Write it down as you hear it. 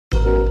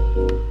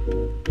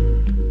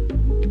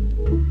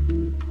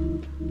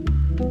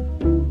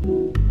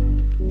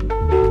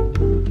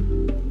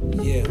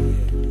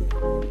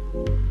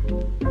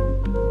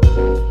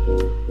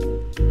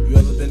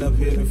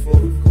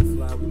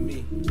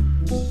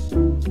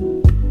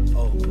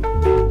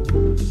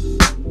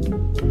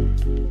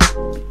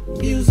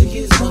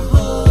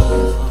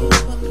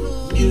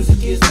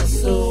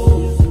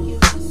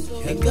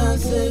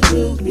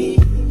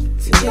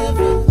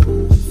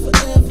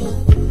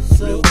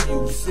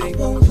I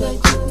won't let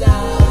you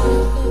die.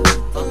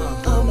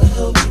 I'ma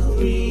help you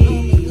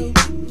breathe.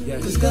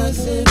 Cause God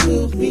said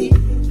we'll be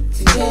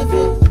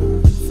together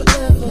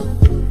forever.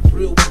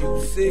 Real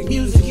music.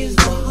 Music is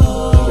my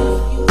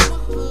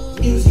heart.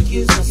 Music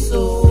is my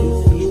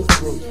soul.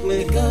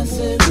 And God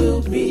said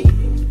we'll be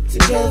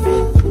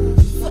together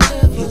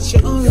forever. Hit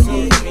your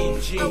R&B.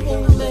 I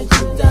won't let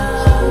you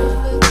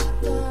die.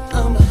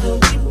 I'ma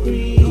help you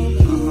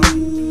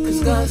breathe.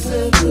 Cause God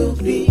said we'll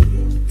be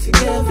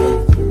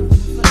together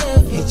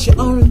forever. Hit your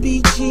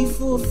R&B G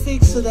for a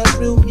fix of that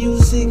real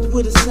music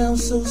with a sound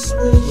so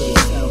swish.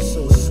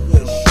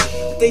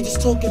 They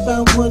just talk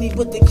about money,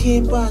 but they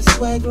can't buy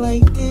swag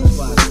like this.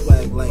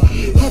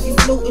 Have you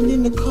floating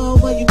in the car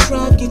while you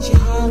drive, get you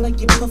high like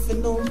you're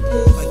puffing on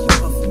piss.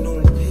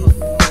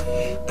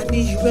 I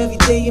need you every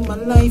day in my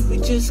life, we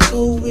just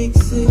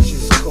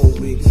coexist.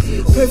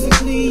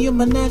 Perfectly, you're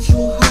my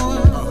natural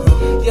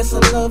high. Yes, I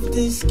love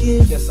this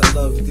gift.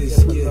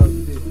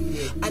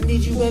 I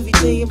need you every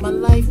day in my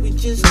life, we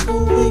just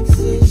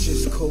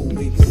coexist.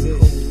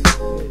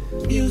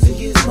 Music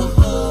is my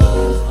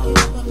heart.